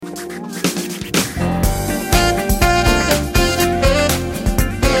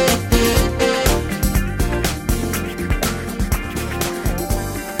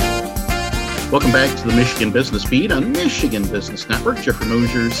Welcome back to the Michigan Business Beat on Michigan Business Network. Jeffrey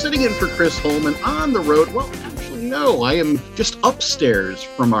Mosier sitting in for Chris Holman on the road. Well, actually, no, I am just upstairs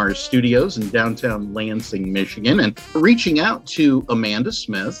from our studios in downtown Lansing, Michigan, and reaching out to Amanda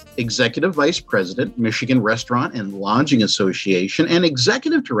Smith, Executive Vice President, Michigan Restaurant and Lodging Association, and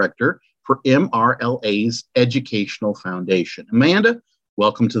Executive Director for MRLA's Educational Foundation. Amanda,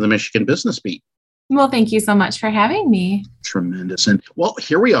 welcome to the Michigan Business Beat. Well, thank you so much for having me. Tremendous. And well,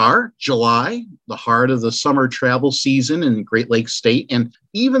 here we are, July, the heart of the summer travel season in Great Lakes State. And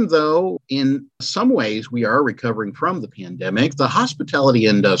even though in some ways we are recovering from the pandemic, the hospitality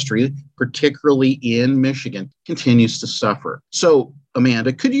industry, particularly in Michigan, continues to suffer. So,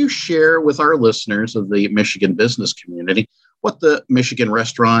 Amanda, could you share with our listeners of the Michigan business community what the Michigan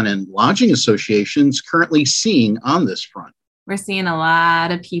Restaurant and Lodging Association is currently seeing on this front? We're seeing a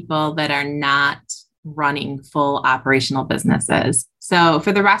lot of people that are not running full operational businesses. So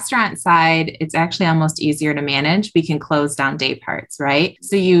for the restaurant side, it's actually almost easier to manage. We can close down day parts, right?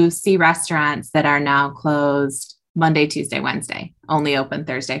 So you see restaurants that are now closed Monday, Tuesday, Wednesday, only open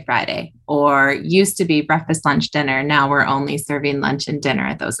Thursday, Friday, or used to be breakfast, lunch, dinner. Now we're only serving lunch and dinner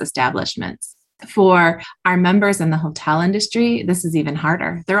at those establishments. For our members in the hotel industry, this is even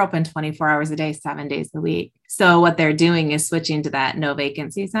harder. They're open 24 hours a day, 7 days a week. So what they're doing is switching to that no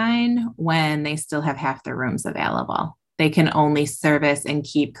vacancy sign when they still have half their rooms available. They can only service and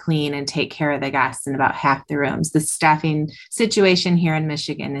keep clean and take care of the guests in about half the rooms. The staffing situation here in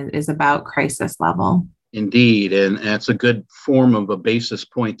Michigan is about crisis level. Indeed. And that's a good form of a basis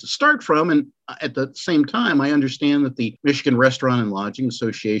point to start from. And at the same time, I understand that the Michigan Restaurant and Lodging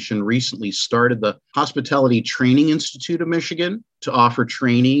Association recently started the Hospitality Training Institute of Michigan to offer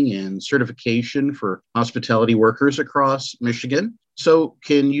training and certification for hospitality workers across Michigan. So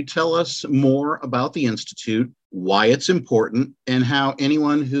can you tell us more about the Institute, why it's important, and how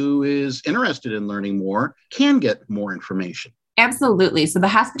anyone who is interested in learning more can get more information? Absolutely. So the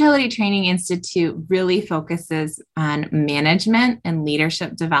Hospitality Training Institute really focuses on management and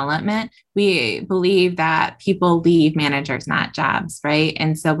leadership development. We believe that people leave managers, not jobs, right?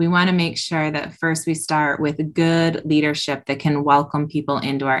 And so we want to make sure that first we start with good leadership that can welcome people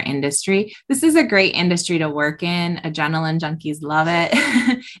into our industry. This is a great industry to work in. Adrenaline junkies love it.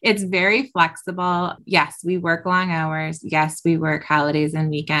 It's very flexible. Yes, we work long hours. Yes, we work holidays and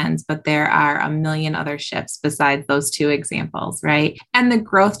weekends, but there are a million other shifts besides those two examples, right? And the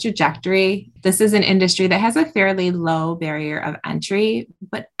growth trajectory, this is an industry that has a fairly low barrier of entry,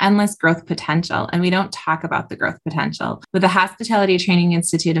 but endless growth potential. And we don't talk about the growth potential. With the Hospitality Training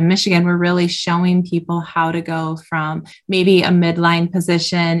Institute of Michigan, we're really showing people how to go from maybe a midline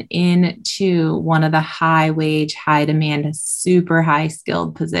position into one of the high wage, high demand, super high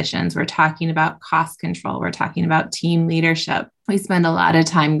skilled positions. We're talking about cost control. We're talking about team leadership. We spend a lot of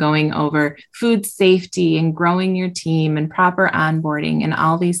time going over food safety and growing your team and proper onboarding and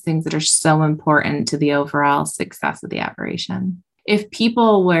all these things that are so important to the overall success of the operation. If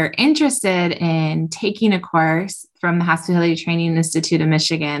people were interested in taking a course from the Hospitality Training Institute of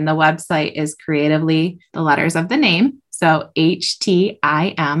Michigan, the website is creatively the letters of the name. So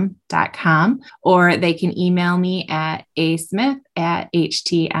HTIM.com, or they can email me at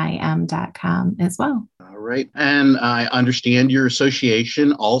asmith@HTIM.com as well. All right. And I understand your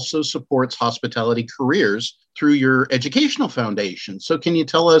association also supports hospitality careers through your educational foundation. So can you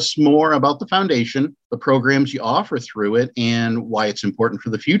tell us more about the foundation, the programs you offer through it, and why it's important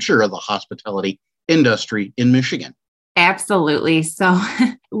for the future of the hospitality industry in Michigan? Absolutely. So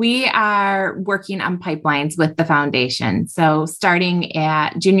we are working on pipelines with the foundation. So starting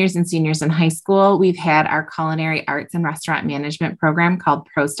at juniors and seniors in high school, we've had our culinary arts and restaurant management program called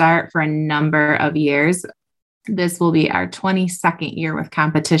ProStart for a number of years. This will be our 22nd year with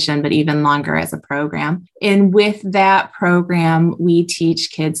competition, but even longer as a program. And with that program, we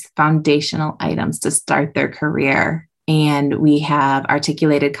teach kids foundational items to start their career. And we have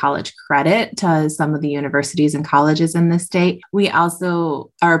articulated college credit to some of the universities and colleges in the state. We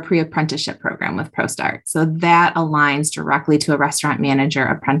also are a pre-apprenticeship program with ProStart. So that aligns directly to a restaurant manager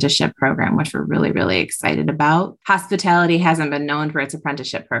apprenticeship program, which we're really, really excited about. Hospitality hasn't been known for its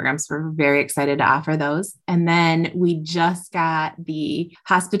apprenticeship programs. So we're very excited to offer those. And then we just got the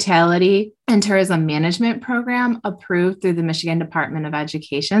hospitality and tourism management program approved through the Michigan Department of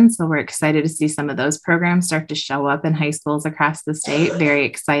Education. So we're excited to see some of those programs start to show up in high schools across the state. Very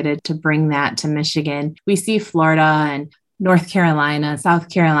excited to bring that to Michigan. We see Florida and North Carolina, South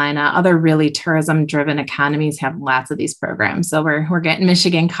Carolina, other really tourism-driven economies have lots of these programs. So we're getting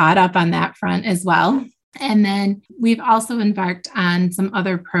Michigan caught up on that front as well. And then we've also embarked on some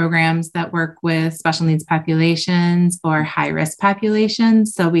other programs that work with special needs populations or high-risk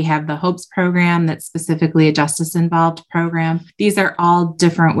populations. So we have the HOPES program that's specifically a justice-involved program. These are all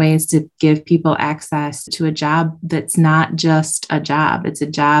different ways to give people access to a job that's not just a job. It's a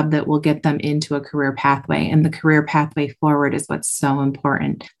job that will get them into a career pathway. And the career pathway forward is what's so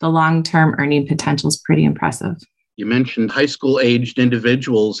important. The long-term earning potential is pretty impressive. You mentioned high school aged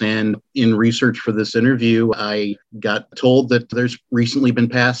individuals, and in research for this interview, I got told that there's recently been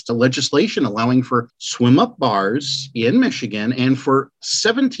passed a legislation allowing for swim-up bars in Michigan and for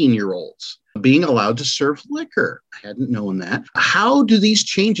 17-year-olds being allowed to serve liquor. I hadn't known that. How do these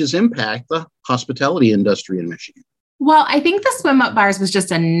changes impact the hospitality industry in Michigan? Well, I think the swim up bars was just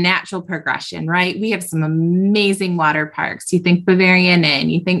a natural progression, right? We have some amazing water parks. You think Bavarian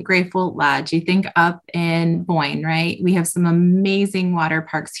Inn, you think Grateful Lodge, you think up in Boyne, right? We have some amazing water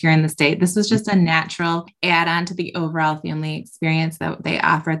parks here in the state. This was just a natural add-on to the overall family experience that they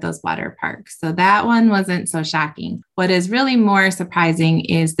offer at those water parks. So that one wasn't so shocking. What is really more surprising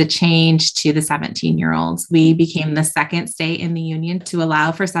is the change to the 17-year-olds. We became the second state in the union to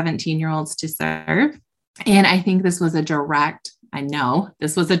allow for 17-year-olds to serve. And I think this was a direct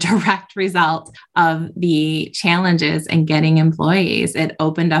result of the challenges in getting employees. It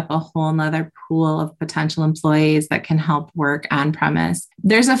opened up a whole nother pool of potential employees that can help work on premise.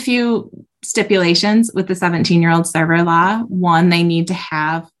 There's a few stipulations with the 17-year-old server law. One, they need to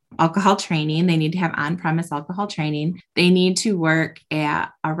have alcohol training. They need to have on-premise alcohol training. They need to work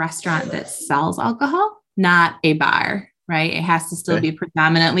at a restaurant that sells alcohol, not a bar. Right? It has to still be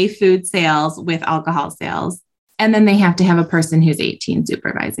predominantly food sales with alcohol sales. And then they have to have a person who's 18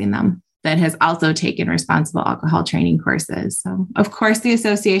 supervising them that has also taken responsible alcohol training courses. So of course, the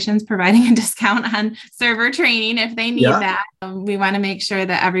association's providing a discount on server training if they need that. We want to make sure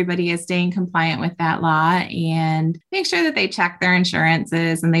that everybody is staying compliant with that law and make sure that they check their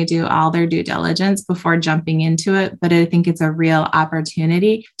insurances and they do all their due diligence before jumping into it. But I think it's a real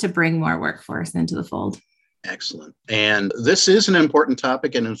opportunity to bring more workforce into the fold. Excellent. And this is an important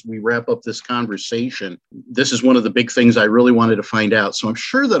topic. And as we wrap up this conversation, this is one of the big things I really wanted to find out. So I'm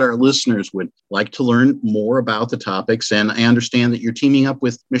sure that our listeners would like to learn more about the topics. And I understand that you're teaming up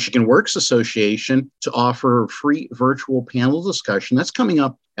with Michigan Works Association to offer a free virtual panel discussion. That's coming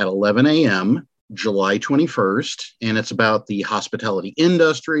up at 11 a.m. July 21st, and it's about the hospitality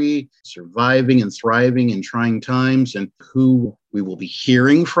industry, surviving and thriving in trying times, and who we will be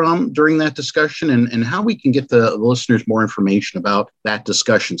hearing from during that discussion, and how we can get the listeners more information about that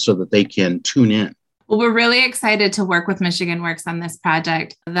discussion so that they can tune in. Well, we're really excited to work with Michigan Works on this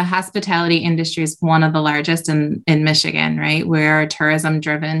project. The hospitality industry is one of the largest in Michigan, right? We're a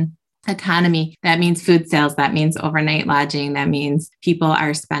tourism-driven economy. That means food sales. That means overnight lodging. That means people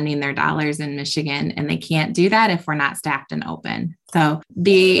are spending their dollars in Michigan, and they can't do that if we're not staffed and open. So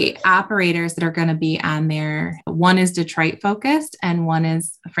the operators that are going to be on there, one is Detroit focused and one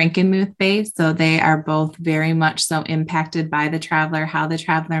is Frankenmuth based. So they are both very much so impacted by the traveler, how the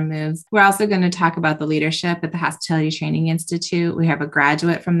traveler moves. We're also going to talk about the leadership at the Hospitality Training Institute. We have a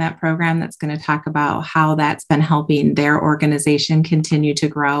graduate from that program that's going to talk about how that's been helping their organization continue to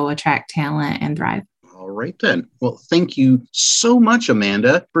grow, attract talent, and thrive. All right, then. Well, thank you so much,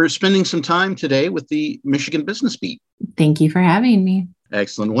 Amanda, for spending some time today with the Michigan Business Beat. Thank you for having me.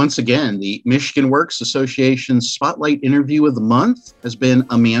 Excellent. Once again, the Michigan Works Association's Spotlight Interview of the Month has been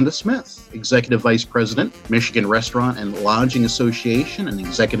Amanda Smith, Executive Vice President, Michigan Restaurant and Lodging Association, and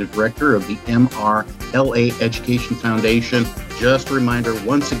Executive Director of the MRLA Education Foundation. Just a reminder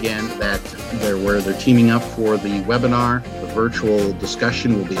once again that they're teaming up for the webinar. The virtual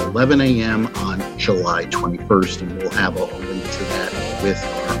discussion will be 11 a.m. on July 21st, and we'll have a link to that with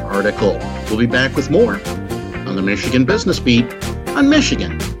our article. We'll be back with more on the Michigan Business Beat on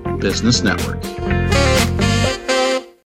Michigan Business Network.